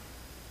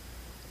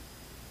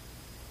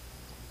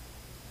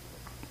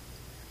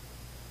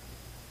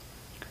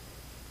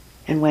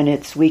 And when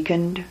it's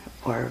weakened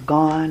or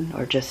gone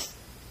or just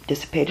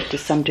dissipated to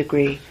some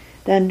degree,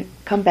 then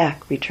come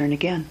back, return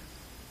again.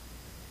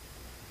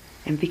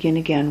 And begin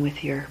again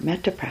with your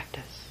metta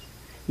practice.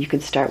 You can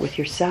start with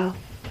yourself.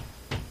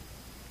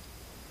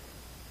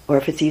 Or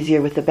if it's easier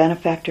with the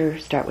benefactor,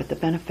 start with the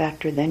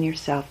benefactor, then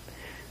yourself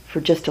for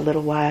just a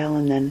little while,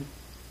 and then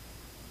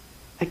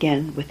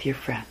again with your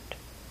friend.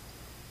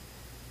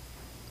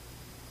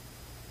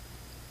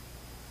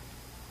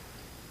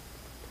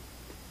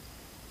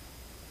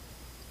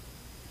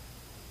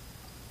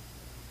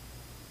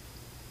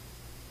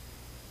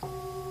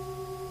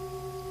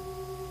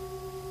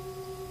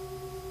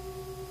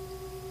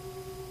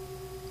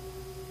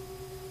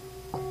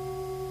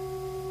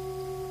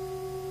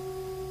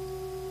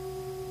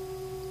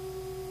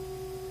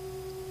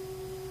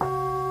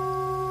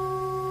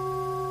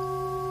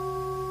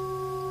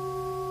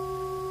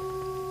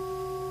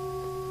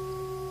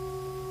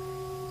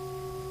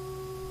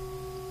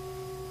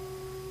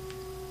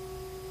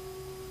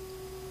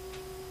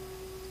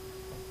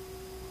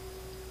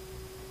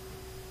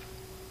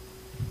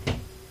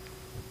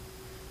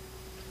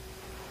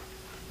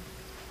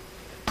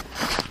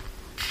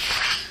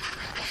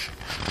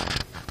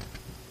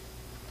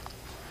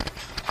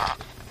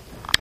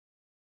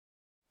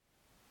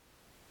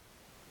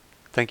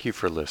 Thank you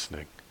for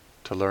listening.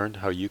 To learn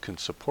how you can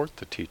support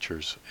the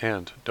teachers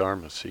and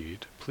Dharma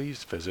Seed,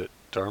 please visit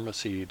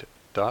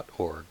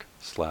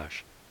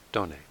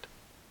dharmaseed.org/donate.